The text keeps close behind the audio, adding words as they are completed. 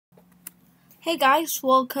Hey guys,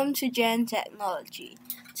 welcome to Gen Technology.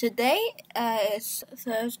 Today is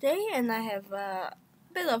Thursday and I have a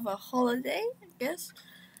bit of a holiday, I guess.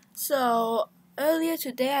 So earlier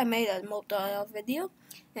today I made a Mob.io video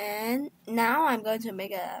and now I'm going to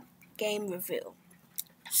make a game review.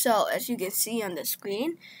 So as you can see on the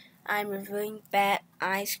screen, I'm reviewing Bad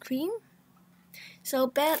Ice Cream. So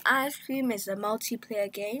Bad Ice Cream is a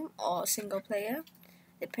multiplayer game or single player,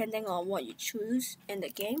 depending on what you choose in the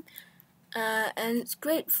game. And it's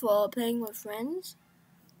great for playing with friends.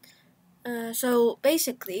 So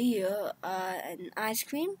basically, you're an ice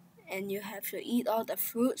cream, and you have to eat all the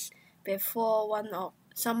fruits before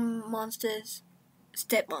some monsters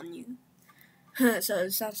step on you. So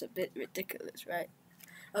it sounds a bit ridiculous, right?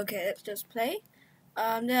 Okay, let's just play.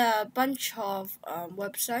 There are a bunch of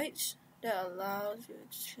websites that allows you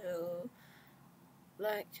to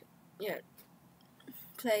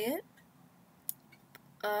play it.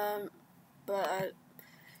 But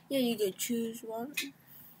you can choose one.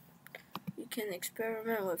 You can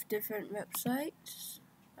experiment with different websites.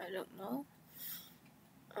 I don't know.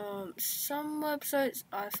 Some websites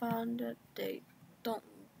I found that they don't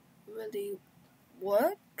really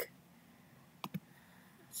work.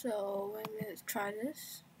 So let's try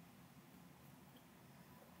this.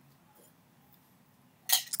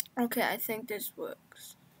 Okay, I think this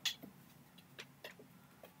works.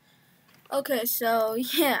 Okay, so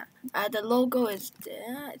yeah, the logo is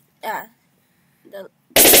there. Yeah, the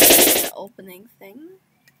opening thing.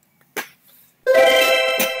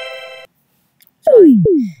 Sorry.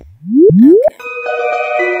 Okay.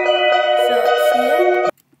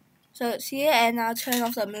 So it's here, and I'll turn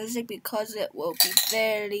off the music because it will be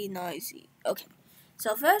very noisy. Okay.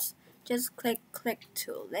 So first, just click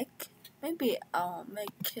to link. Maybe I'll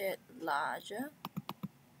make it larger.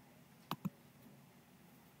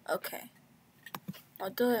 Okay.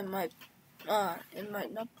 Although it might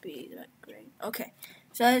not be that great. Okay.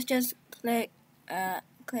 So let's just click to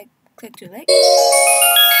link.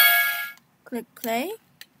 Click play.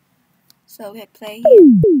 So hit play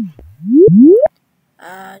here.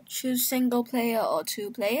 Choose single player or two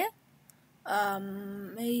player.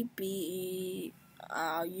 Maybe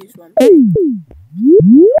I'll use one player.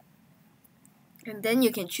 And then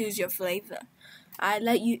you can choose your flavor. I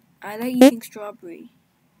like using strawberry.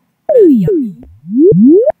 Really yummy.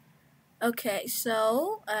 Okay,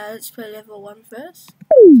 so let's play level 1 first.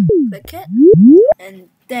 Click it, and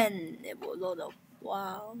then it will load up.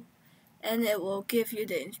 Wow. And it will give you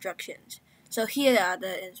the instructions. So here are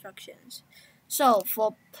the instructions. So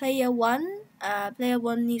for player 1, player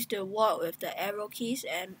 1 needs to walk with the arrow keys,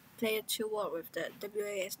 and player 2 walk with the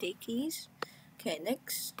WASD keys. Okay,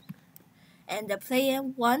 next. And the player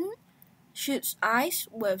 1 shoots ice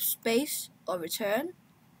with space or return,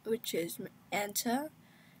 which is enter.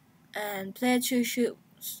 And player 2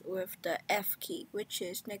 shoots with the F key, which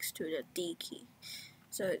is next to the D key.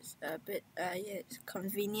 So it's a bit it's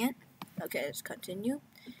convenient. Okay, let's continue.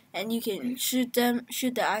 And you can shoot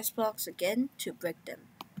the ice blocks again to break them.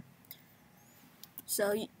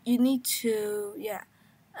 So you need to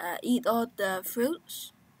eat all the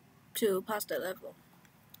fruits to pass the level.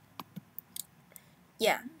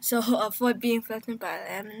 Yeah, so avoid being threatened by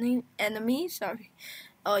an enemy,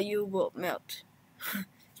 or you will melt.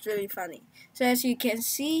 It's really funny. So as you can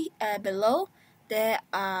see below, there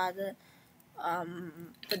are the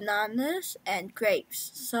bananas and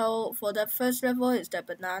grapes. So for the first level is the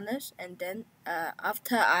bananas, and then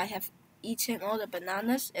after I have eaten all the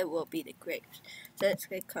bananas, it will be the grapes. So let's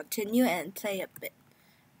click continue and play a bit.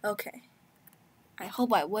 Okay. I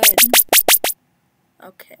hope I win.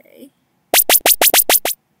 Okay.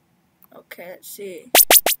 Okay, let's see.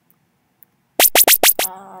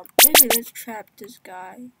 Maybe let's trap this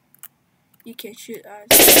guy. You can shoot us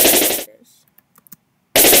like this.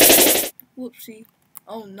 Whoopsie.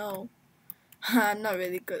 Oh no. I'm not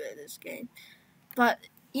really good at this game. But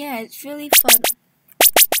yeah, it's really fun.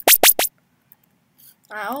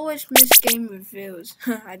 I always miss game reviews.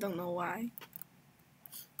 I don't know why.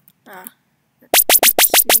 Let's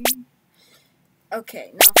see.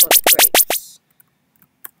 Okay, now for the grapes.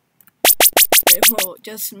 It will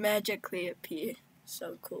just magically appear.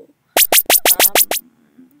 So cool.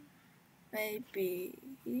 Maybe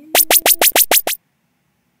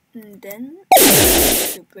and then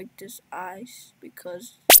to break this ice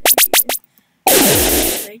because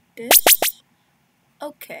break this.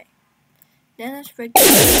 Okay. Then let's break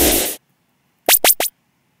this.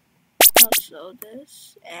 Also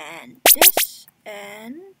this and this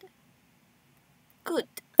and good.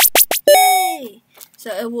 Yay!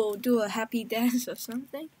 So it will do a happy dance or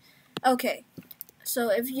something. Okay. So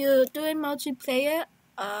if you're doing multiplayer,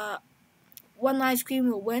 one ice cream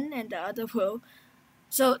will win and the other will.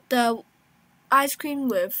 So the ice cream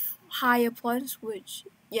with higher points, which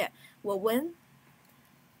will win.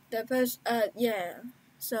 The first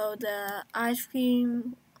So the ice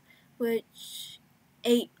cream which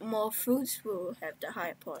ate more fruits will have the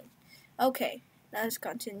higher point. Okay, let's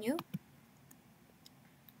continue.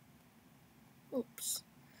 Oops.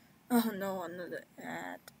 Oh no, another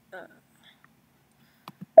ad.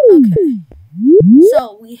 Okay.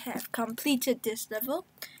 So we have completed this level.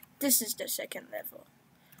 This is the second level.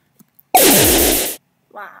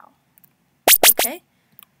 Wow. Okay.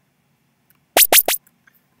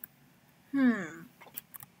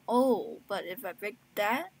 Oh, but if I break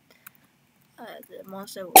that, the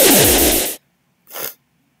monster will.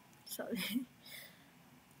 Sorry.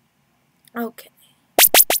 Okay.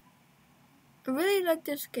 I really like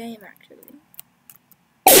this game actually.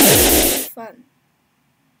 It's fun.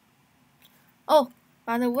 Oh,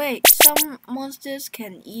 by the way, some monsters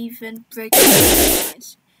can even break the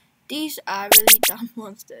lines. These are really dumb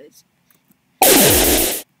monsters.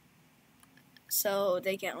 So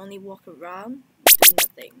they can only walk around, do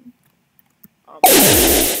nothing.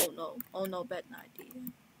 Oh no, bad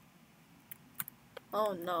idea.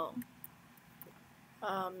 Oh no.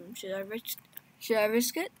 Should I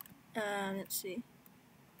risk it? Let's see.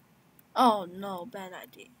 Oh no, bad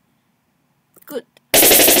idea. Good.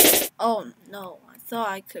 Oh no, I thought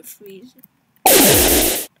I could freeze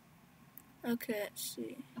it. Okay, let's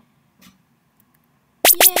see.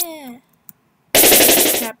 Yeah.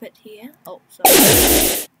 Trap it here. Oh,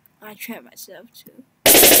 sorry. I trapped myself too.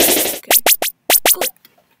 Okay, good.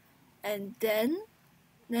 And then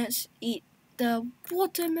let's eat the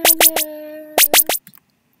watermelon.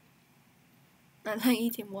 I like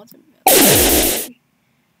eating watermelon.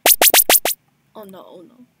 Oh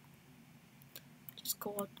no. Just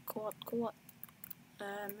go out.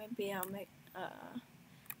 Maybe I'll make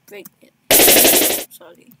break it. Oh,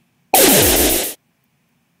 sorry.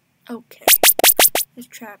 Okay. Let's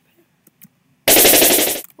trap it.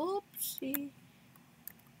 Oopsie.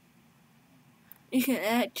 You can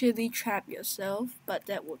actually trap yourself, but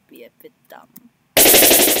that would be a bit dumb.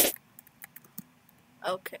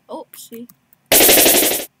 Okay, oopsie.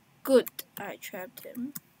 Good, I trapped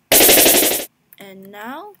him. And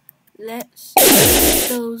now, let's eat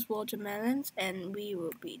those watermelons and we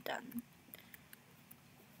will be done.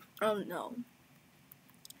 Oh no.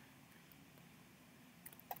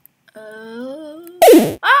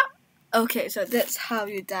 Okay, so that's how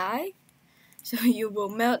you die. So you will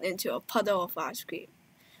melt into a puddle of ice cream,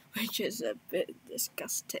 which is a bit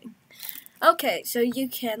disgusting. Okay, so you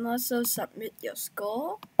can also submit your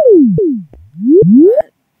score.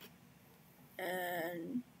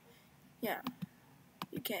 And yeah,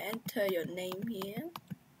 you can enter your name here,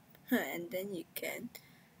 and then you can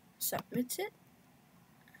submit it.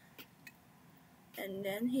 And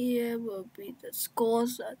then here will be the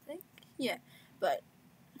scores, I think. Yeah, but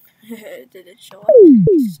it didn't show up.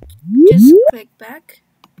 Just click back.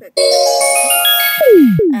 Click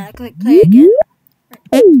play again. Click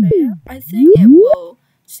play. I think it will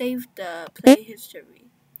save the play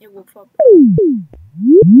history. It will probably.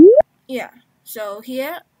 Yeah. So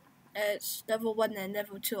here, it's level 1 and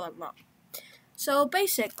level 2 unlocked. So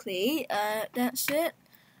basically, that's it.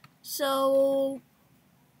 So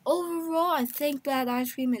overall, I think that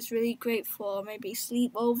ice cream is really great for maybe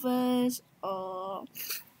sleepovers or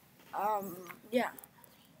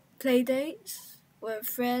play dates with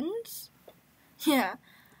friends. Yeah,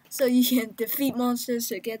 so you can defeat monsters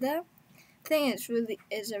together. I think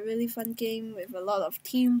it's a really fun game with a lot of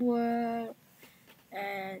teamwork,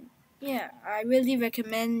 and I really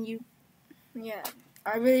recommend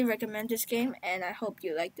this game, and I hope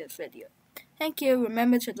you like this video. Thank you.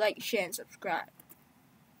 Remember to like, share, and subscribe.